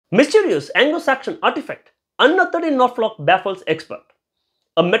Mysterious Anglo-Saxon artifact unearthed in Norfolk Baffles expert.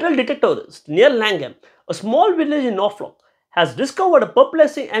 A metal detectorist near Langham, a small village in Norfolk, has discovered a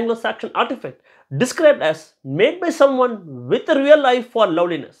perplexing Anglo-Saxon artifact described as made by someone with a real eye for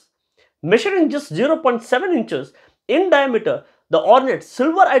loveliness. Measuring just 0.7 inches in diameter, the ornate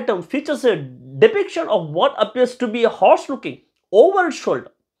silver item features a depiction of what appears to be a horse looking over its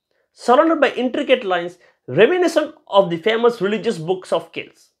shoulder, surrounded by intricate lines reminiscent of the famous religious books of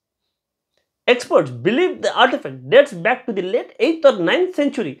Kells. Experts believe the artifact dates back to the late 8th or 9th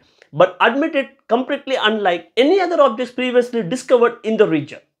century but admit it completely unlike any other objects previously discovered in the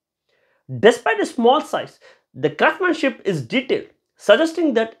region. Despite its small size, the craftsmanship is detailed,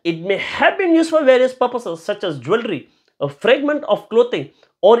 suggesting that it may have been used for various purposes such as jewelry, a fragment of clothing,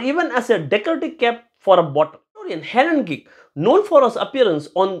 or even as a decorative cap for a bottle. Historian Helen Geek, known for her appearance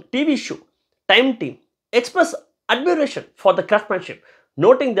on TV show Time Team, expressed admiration for the craftsmanship,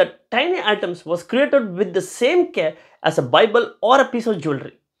 noting that tiny items was created with the same care as a Bible or a piece of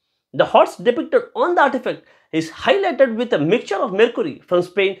jewelry. The horse depicted on the artifact is highlighted with a mixture of mercury from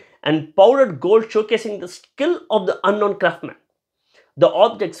Spain and powdered gold, showcasing the skill of the unknown craftsman. The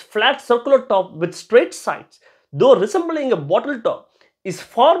object's flat circular top with straight sides, though resembling a bottle top, is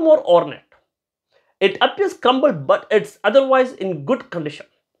far more ornate. It appears crumbled but it's otherwise in good condition.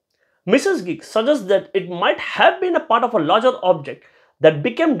 Mrs. Geek suggests that it might have been a part of a larger object that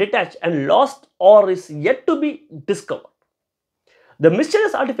became detached and lost or is yet to be discovered. The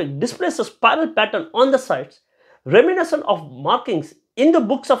mysterious artifact displays a spiral pattern on the sides, reminiscent of markings in the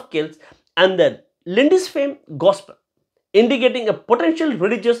books of Kells and the Lindisfarne Gospel, indicating a potential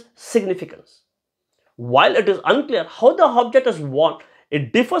religious significance. While it is unclear how the object is worn,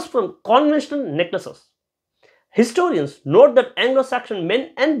 it differs from conventional necklaces. Historians note that Anglo-Saxon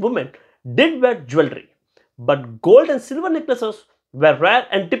men and women did wear jewelry, but gold and silver necklaces were rare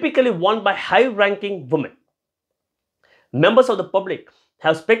and typically worn by high-ranking women. Members of the public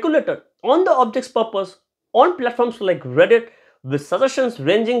have speculated on the object's purpose on platforms like Reddit, with suggestions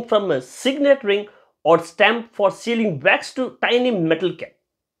ranging from a signet ring or stamp for sealing wax to tiny metal cap.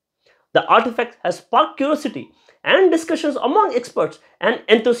 The artifact has sparked curiosity and discussions among experts and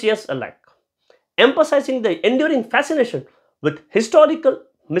enthusiasts alike, emphasizing the enduring fascination with historical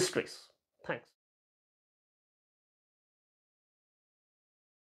mysteries.